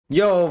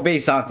Yo,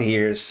 Vinson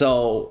here.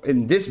 So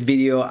in this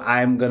video,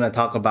 I'm gonna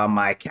talk about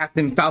my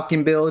Captain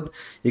Falcon build.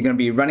 You're gonna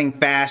be running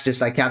fast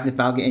just like Captain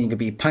Falcon, and you're gonna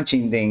be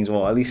punching things,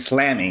 well, at least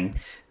slamming,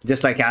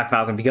 just like Captain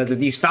Falcon, because of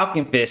these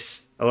Falcon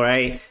Fists. All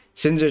right,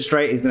 Cinder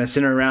Strike is gonna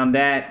center around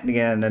that.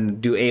 Again, and then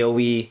do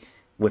AOE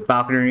with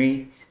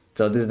Falconery.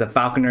 So this is the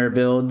Falconer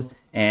build,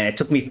 and it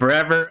took me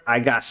forever. I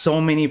got so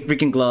many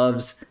freaking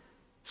gloves,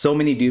 so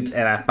many dupes,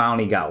 and I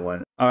finally got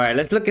one. All right,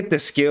 let's look at the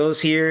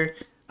skills here.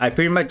 I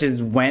pretty much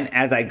just went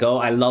as I go.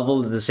 I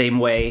leveled the same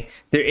way.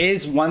 There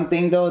is one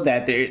thing though,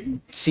 that there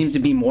seems to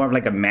be more of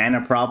like a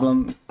mana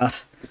problem.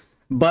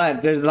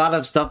 But there's a lot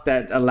of stuff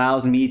that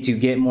allows me to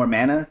get more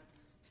mana.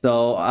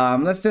 So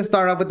let's just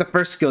start off with the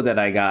first skill that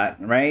I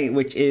got, right?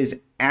 Which is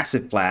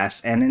Acid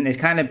Flask. And then it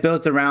kind of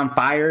built around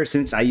fire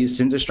since I use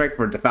Cinder Strike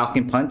for the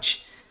Falcon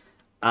Punch.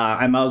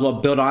 I might as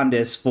well build on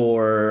this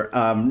for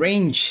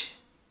range.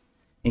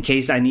 In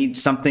case I need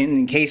something,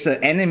 in case the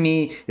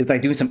enemy is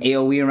like doing some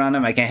AoE around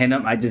them, I can't hit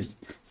them. I just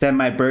send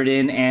my bird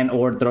in and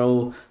or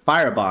throw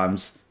fire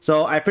bombs.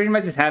 So I pretty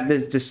much just have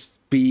this just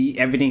be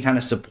everything kind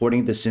of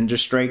supporting the Cinder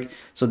Strike.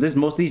 So this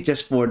mostly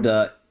just for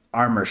the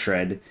armor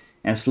shred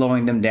and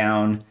slowing them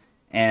down.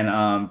 And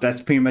that's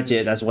pretty much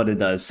it. That's what it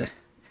does.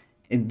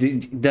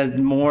 It does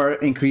more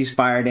increased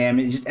fire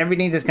damage. Just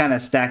everything just kind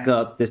of stack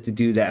up just to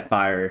do that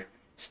fire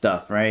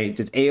stuff, right?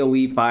 Just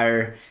AoE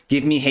fire.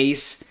 Give me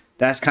haste.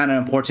 That's kind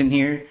of important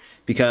here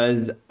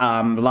because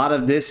a lot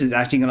of this is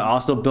actually going to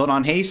also build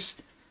on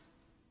haste.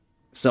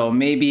 So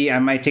maybe I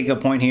might take a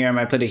point here. I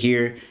might put it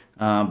here.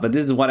 But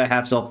this is what I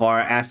have so far.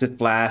 Acid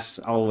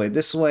Flask all the way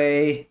this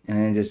way. And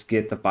then just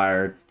get the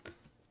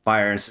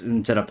fires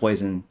instead of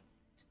poison.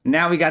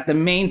 Now we got the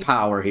main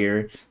power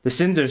here. The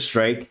Cinder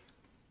Strike.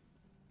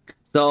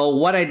 So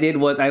what I did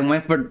was I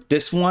went for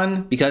this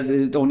one because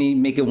it only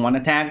make it one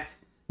attack,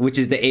 which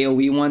is the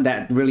AoE one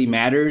that really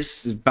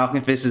matters.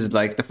 Falcon Fist is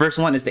like, the first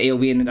one is the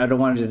AoE and the other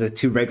one is the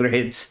 2 regular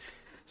hits.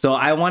 So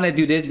I want to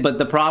do this, but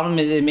the problem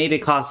is it made it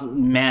cost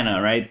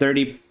mana, right?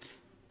 30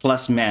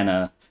 plus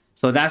mana.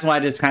 So that's why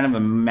there's kind of a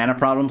mana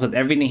problem, because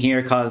everything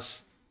here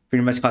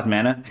pretty much costs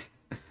mana.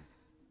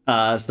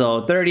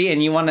 So 30,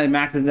 and you want to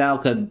max it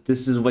out because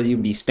this is what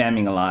you'd be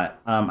spamming a lot.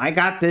 I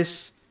got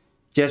this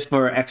just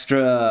for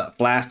extra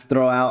flask to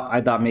throw out. I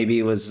thought maybe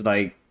it was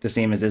like the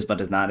same as this, but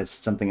it's not. It's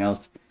something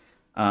else.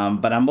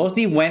 But I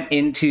mostly went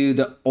into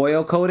the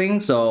oil coating,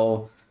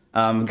 so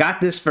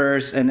got this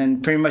first, and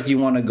then pretty much you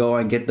want to go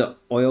and get the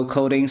oil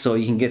coating so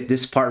you can get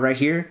this part right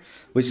here,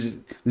 which is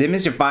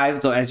limits your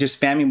 5. So as you're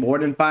spamming more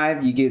than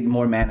 5, you get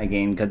more mana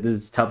gain because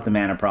this helps the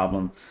mana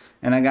problem.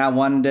 And I got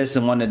one of this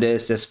and one of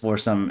this just for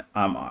some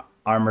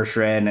armor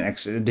shred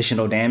and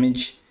additional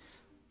damage.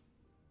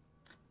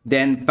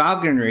 Then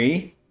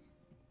Falconery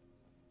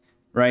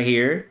right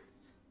here.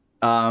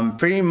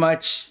 Pretty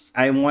much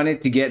I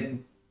wanted to get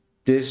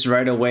this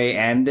right away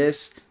and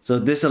this, so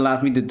this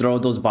allows me to throw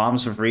those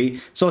bombs for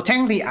free. So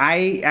technically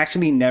I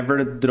actually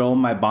never throw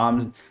my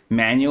bombs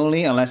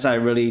manually unless I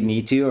really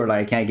need to or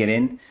like can't get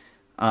in.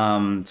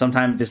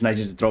 Sometimes it's nice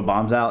just to throw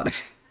bombs out.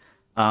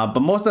 But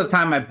most of the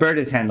time my bird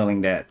is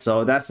handling that,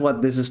 so that's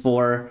what this is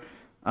for.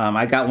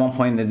 I got 1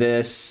 point of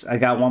this. I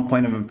got 1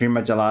 point of pretty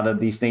much a lot of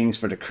these things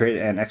for the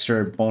crit and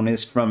extra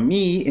bonus from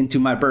me into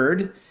my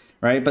bird.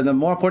 Right, but the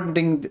more important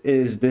thing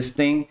is this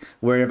thing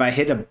where if I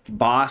hit a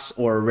boss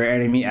or a rare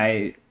enemy,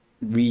 I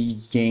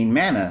regain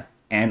mana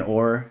and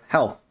or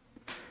health,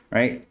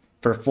 right,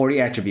 for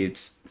 40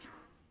 attributes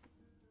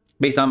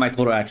based on my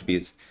total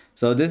attributes.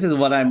 So this is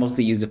what I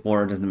mostly use it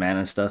for, just the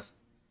mana stuff.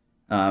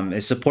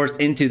 It supports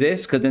into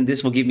this because then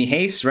this will give me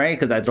haste, right,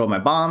 because I throw my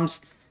bombs,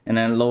 and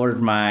then lower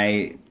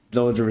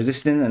the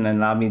resistance, and then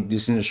allow me to do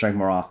Cinder Strike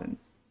more often.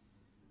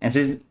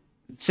 And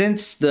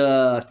since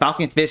the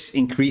Falcon Fist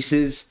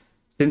increases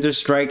Cinder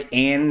Strike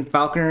and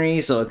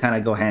Falconery, so it kind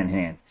of go hand in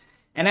hand.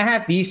 And I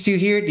have these two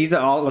here. These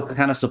are all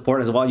kind of support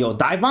as well. Yo,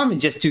 Dive Bomb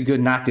is just too good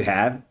not to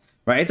have,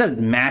 right? It does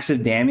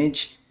massive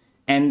damage,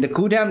 and the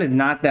cooldown is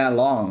not that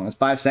long. It's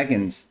 5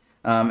 seconds.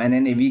 And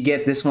then if you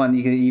get this one,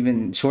 you get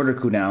even shorter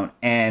cooldown.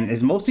 And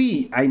it's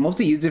I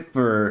mostly use it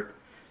for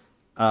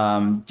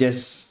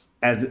just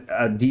as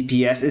a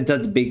DPS. It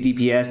does the big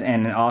DPS,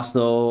 and it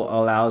also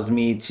allows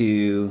me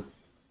to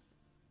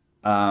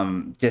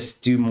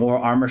just do more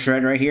armor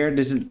shred right here.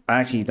 This is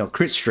actually the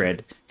crit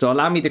shred, so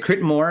allow me to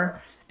crit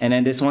more, and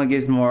then this one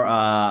gives more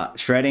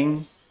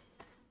shredding,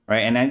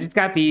 right? And I just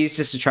got these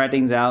just to try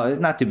things out. It's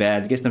not too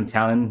bad. Get some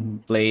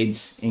Talon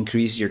Blades,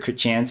 increase your crit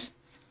chance,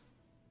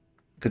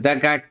 because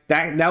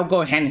that'll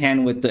go hand in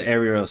hand with the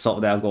aerial assault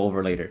that I'll go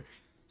over later.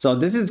 So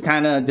this is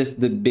kind of just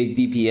the big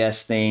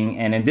DPS thing.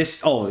 And then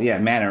this, oh yeah,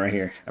 mana right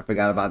here, I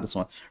forgot about this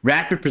one.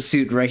 Rapid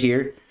Pursuit right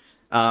here.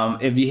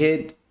 If you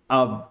hit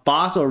a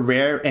boss or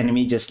rare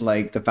enemy just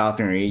like the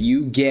Falconery,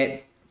 you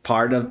get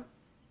part of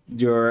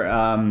your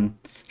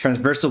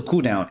transversal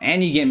cooldown,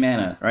 and you get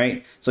mana,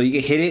 right? So you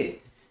can hit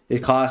it, it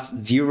costs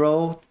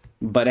 0,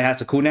 but it has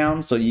a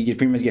cooldown, so you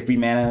pretty much get free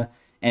mana,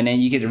 and then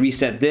you get to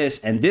reset this,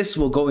 and this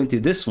will go into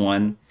this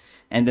one.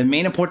 And the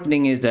main important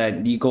thing is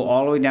that you go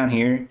all the way down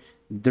here,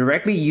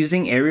 Directly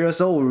using aerial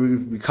soul will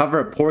recover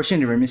a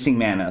portion of your missing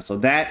mana. So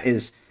that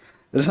is,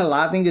 there's a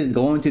lot of things that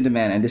go into the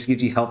mana, and this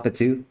gives you health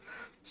too.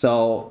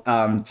 So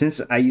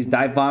since I use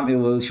dive bomb, it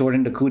will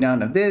shorten the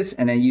cooldown of this,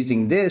 and then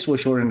using this will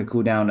shorten the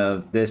cooldown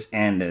of this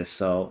and this.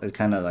 So it's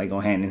kind of like go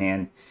hand in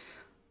hand.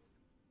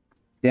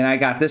 Then I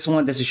got this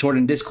one. This is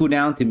shorten this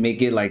cooldown to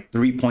make it like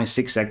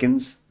 3.6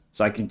 seconds.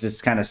 So I can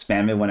just kind of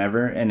spam it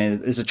whenever. And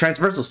it's a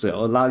transversal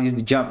skill. It allows you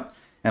to jump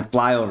and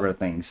fly over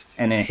things.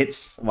 And it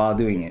hits while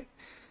doing it.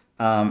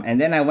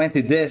 And then I went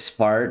to this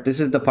part. This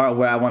is the part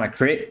where I want to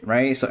crit,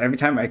 right? So every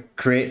time I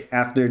crit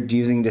after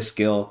using this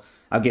skill,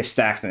 I'll get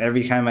stacks. And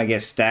every time I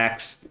get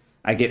stacks,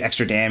 I get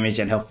extra damage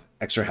and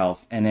extra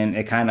health. And then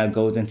it kind of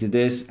goes into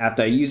this.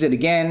 After I use it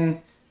again,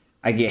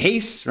 I get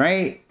haste,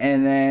 right?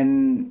 And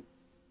then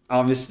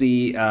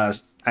obviously, I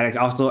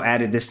also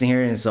added this in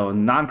here, and so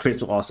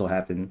non-crits will also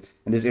happen,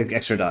 and this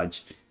extra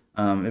dodge.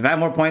 If I have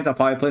more points, I'll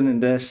probably put in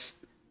this.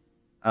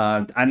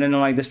 I didn't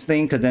like this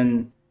thing, because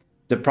then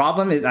the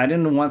problem is I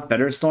didn't want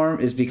Feather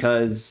Storm, is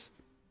because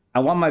I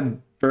want my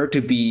bird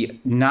to be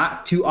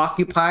not too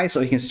occupied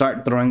so he can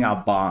start throwing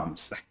out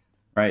bombs,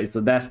 right? So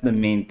that's the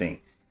main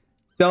thing.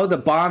 Though the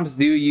bombs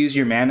do use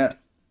your mana,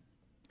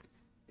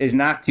 it's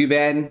not too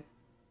bad.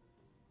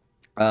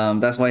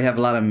 That's why you have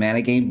a lot of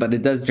mana gain, but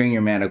it does drain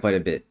your mana quite a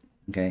bit,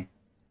 okay?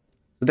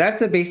 So that's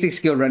the basic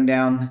skill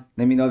rundown.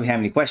 Let me know if you have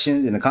any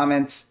questions in the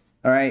comments,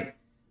 all right?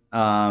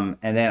 And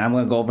then I'm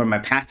going to go over my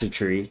passive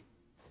tree.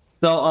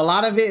 So a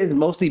lot of it is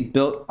mostly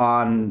built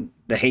on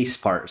the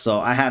haste part. So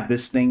I have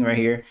this thing right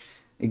here,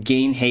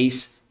 gain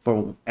haste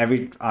for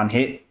on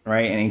hit,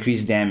 right? And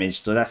increase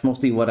damage. So that's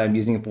mostly what I'm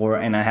using it for.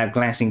 And I have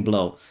glancing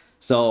blow.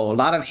 So a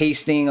lot of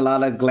hasting, a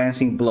lot of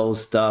glancing blow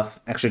stuff,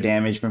 extra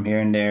damage from here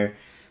and there.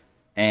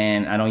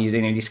 And I don't use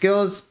any of these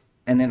skills.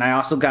 And then I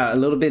also got a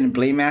little bit in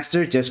Blade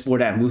Master just for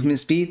that movement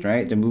speed,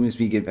 right? The movement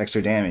speed gives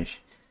extra damage.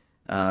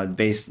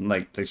 Based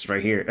like this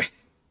right here.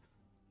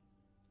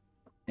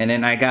 And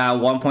then I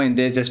got 1 point in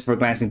this just for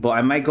glancing blow.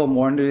 I might go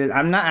more into this.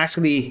 I'm not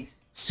actually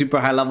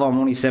super high level. I'm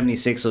only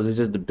 76, so this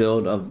is the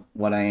build of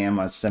what I am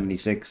on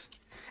 76.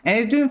 And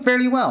it's doing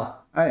fairly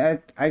well. I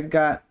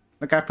got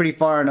pretty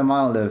far in the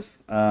monolith,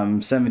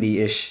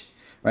 70-ish,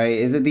 right?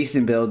 It's a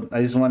decent build.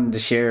 I just wanted to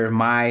share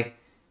my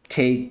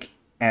take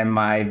and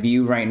my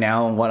view right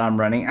now on what I'm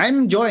running. I'm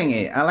enjoying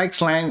it. I like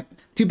slime.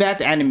 Too bad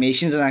the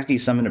animations and actually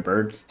summon a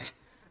bird,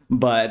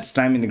 but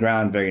slamming the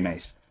ground, very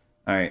nice.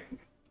 All right.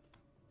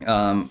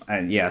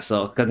 And yeah,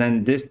 so because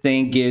then this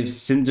thing gives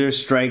Cinder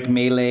Strike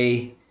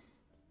melee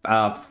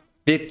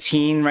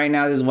 15 right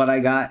now is what I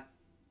got.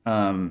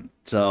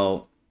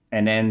 So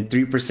and then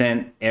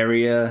 3%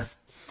 area.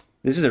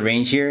 This is the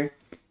range here.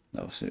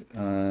 Oh,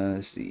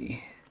 let's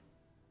see.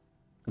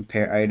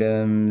 Compare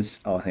items.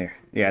 Oh, here.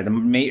 Yeah,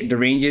 the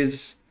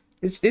ranges.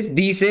 It's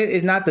decent.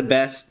 It's not the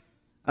best.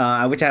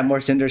 I wish I had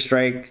more Cinder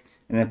Strike.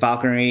 And then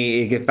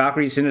Falconery. It gives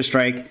Falconery Cinder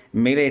Strike,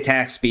 melee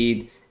attack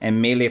speed,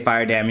 and melee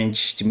fire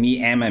damage to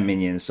me and my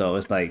minions. So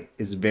it's like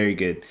it's very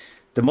good.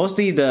 Most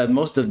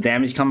of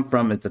damage come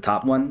from is the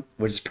top one,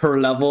 which is per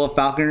level of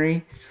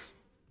Falconery.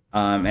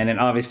 And then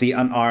obviously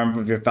unarmed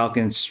with your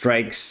Falcon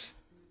strikes.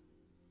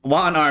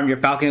 While unarmed, your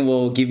Falcon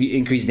will give you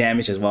increased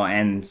damage as well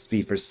and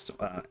speed for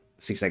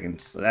 6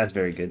 seconds. So that's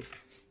very good.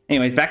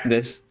 Anyways, back to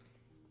this.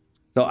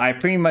 So I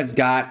pretty much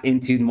got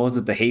into most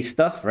of the haste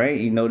stuff, right?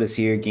 You notice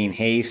here, gain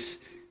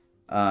haste.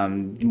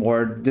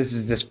 This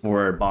is just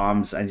for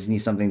bombs. I just need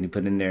something to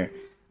put in there.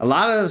 A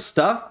lot of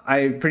stuff,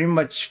 I pretty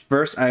much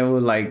first I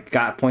would like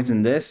got points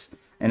in this,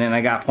 and then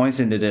I got points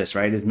into this,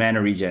 right? It's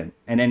mana regen.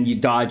 And then you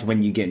dodge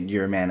when you get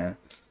your mana.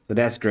 So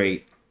that's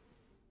great.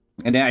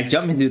 And then I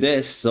jump into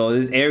this, so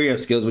this area of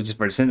skills, which is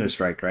for Cinder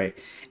Strike, right?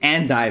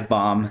 And dive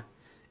bomb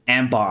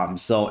and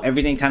bombs. So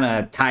everything kind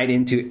of tied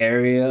into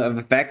area of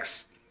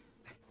effects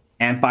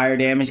and fire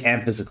damage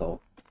and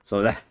physical.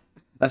 So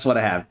that's what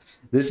I have.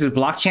 This is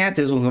block chance.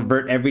 This will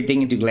convert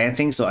everything into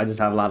glancing. So I just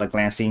have a lot of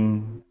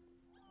glancing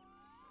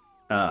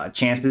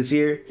chances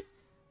here.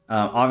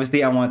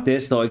 Obviously I want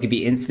this so it could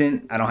be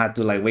instant. I don't have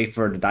to like wait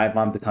for the dive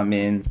bomb to come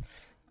in.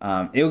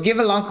 It will give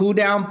a long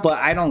cooldown, but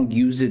I don't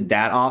use it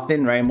that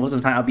often, right? Most of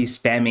the time I'll be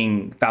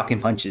spamming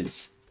Falcon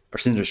punches or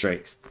Cinder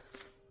Strikes.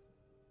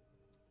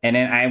 And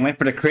then I went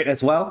for the crit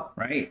as well,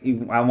 right?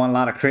 I want a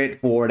lot of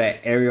crit for that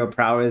aerial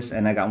prowess,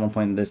 and I got 1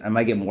 point in this. I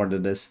might get more to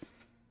this,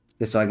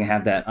 just so I can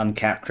have that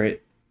uncapped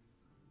crit.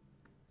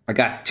 I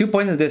got 2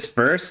 points of this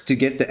first to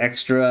get the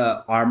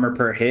extra armor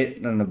per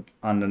hit on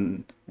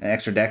the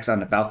extra dex on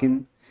the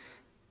Falcon.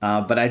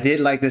 But I did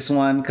like this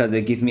one because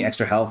it gives me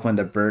extra health when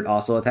the bird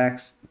also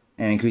attacks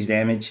and increased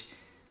damage.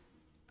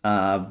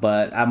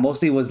 But I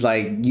mostly was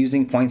like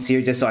using points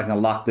here just so I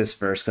can lock this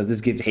first, because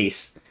this gives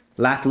haste,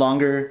 last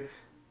longer,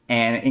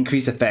 and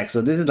increased effect.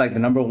 So this is like the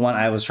 #1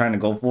 I was trying to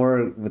go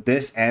for with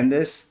this and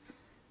this.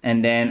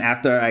 And then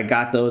after I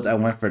got those, I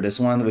went for this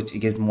one, which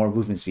gives more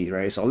movement speed,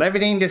 right? So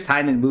everything just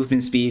tied in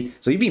movement speed.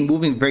 So you'd be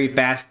moving very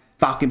fast,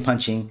 Falcon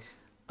punching,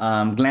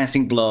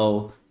 glancing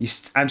blow.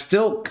 I'm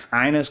still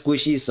kind of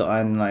squishy, so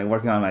I'm like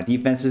working on my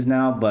defenses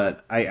now.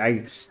 But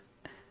I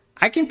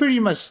can pretty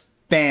much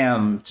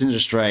spam Cinder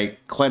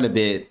Strike quite a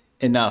bit,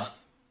 enough.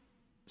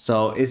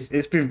 So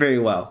it's been very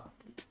well.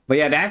 But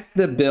yeah, that's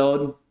the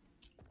build.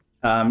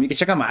 You can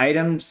check out my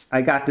items.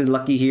 I got the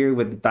lucky here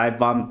with the Dive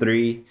Bomb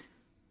 3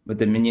 with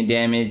the minion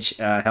damage.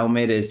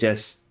 Helmet is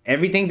just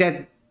everything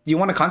that you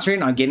want to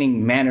concentrate on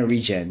getting mana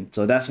regen.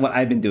 So that's what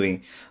I've been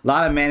doing. A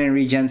lot of mana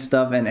regen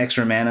stuff and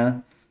extra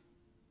mana.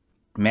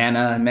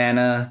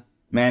 Mana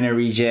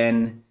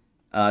regen.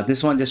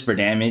 This one just for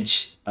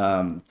damage.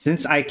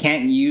 Since I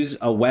can't use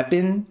a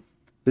weapon,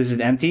 this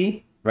is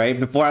empty, right?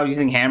 Before I was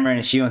using hammer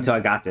and shield until I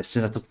got this,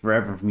 since it took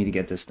forever for me to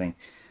get this thing.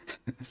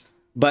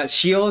 But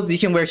shields, you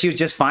can wear shields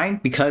just fine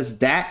because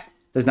that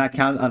does not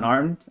count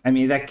unarmed. I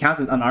mean, that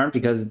counts as unarmed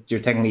because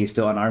you're technically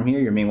still unarmed here,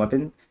 your main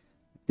weapon.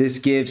 This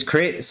gives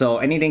crit, so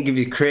anything gives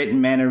you crit,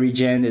 mana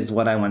regen is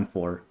what I went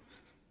for.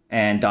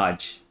 And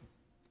dodge.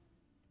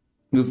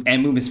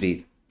 And movement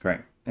speed,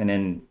 correct. And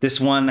then this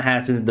one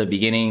has in the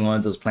beginning one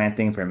of those plant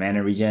things for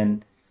mana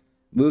regen.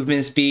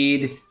 Movement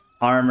speed,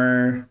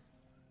 armor,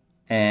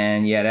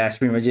 and yeah, that's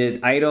pretty much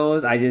it.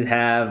 Idols, I just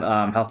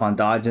have health on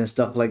dodge and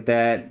stuff like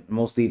that.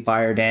 Mostly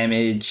fire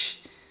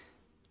damage.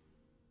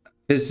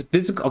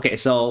 Physical. Okay,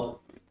 so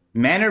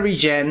mana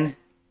regen,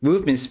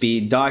 movement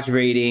speed, dodge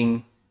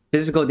rating,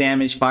 physical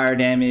damage, fire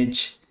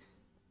damage,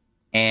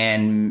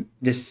 and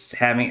just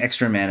having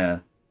extra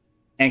mana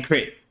and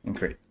crit.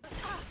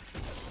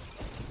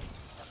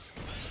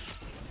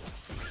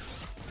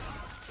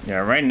 Yeah,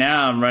 right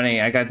now I'm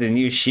running. I got the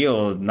new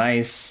shield,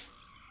 nice.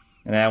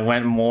 And I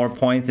went more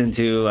points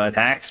into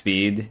attack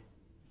speed,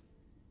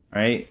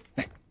 right?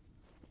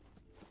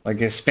 Like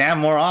I spam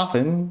more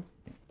often.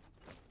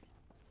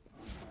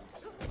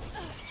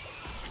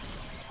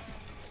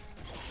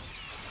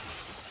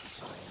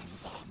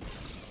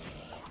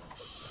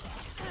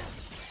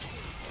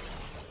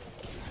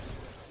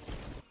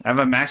 I have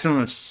a maximum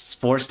of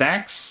 4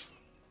 stacks.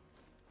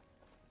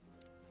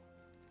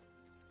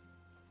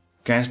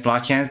 Grants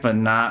block chance, but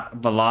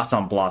lost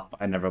on block.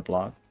 I never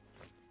block.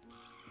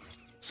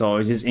 So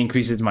it just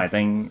increases my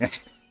thing.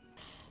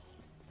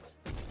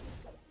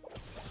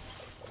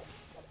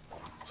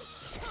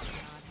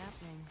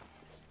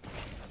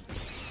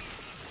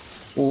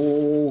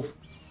 Oh.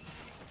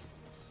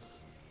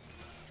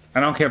 I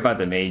don't care about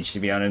the mage,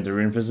 to be honest, the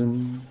rune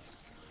prison.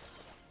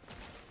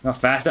 How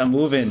fast I'm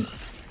moving.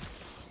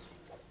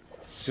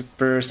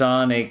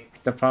 Supersonic,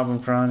 the problem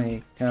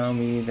chronic. Tell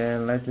me that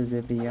let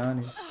it be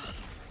honest.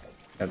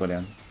 Gotta go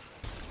down.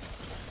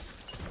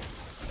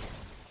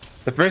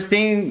 The first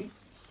thing,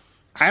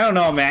 I don't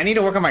know, man. I need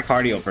to work on my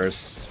cardio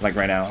first, like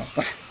right now.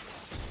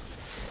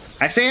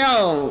 I say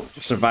I'll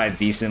survive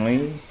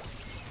decently.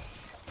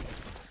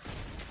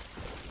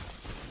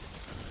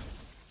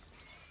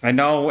 I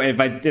know if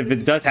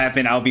it does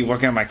happen, I'll be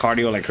working on my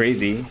cardio like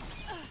crazy.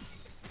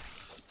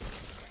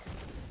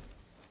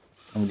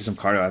 I'm gonna do some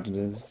cardio after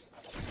this.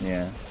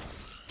 Yeah.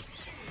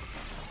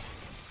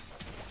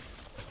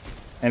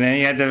 And then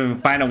you have to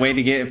find a way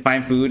to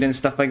find food and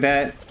stuff like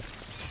that.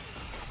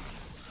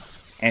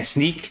 And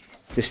sneak.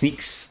 The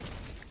sneaks.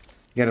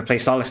 You gotta play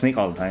solid snake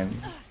all the time.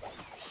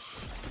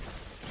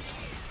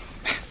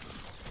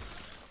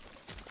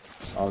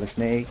 Solid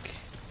snake.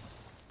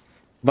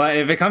 But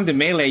if it comes to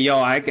melee, yo,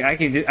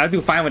 I'll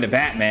do fine with the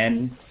bat,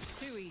 man.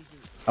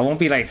 I won't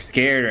be like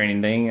scared or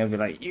anything. I'll be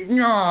like,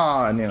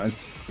 yeah, and you know,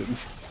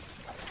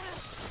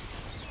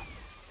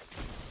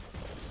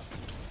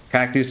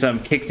 crack do some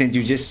kicks in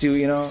jujitsu,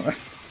 you know.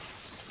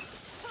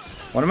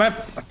 What am I?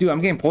 Dude, I'm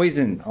getting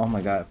poisoned. Oh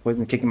my god,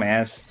 poison kicking my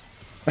ass.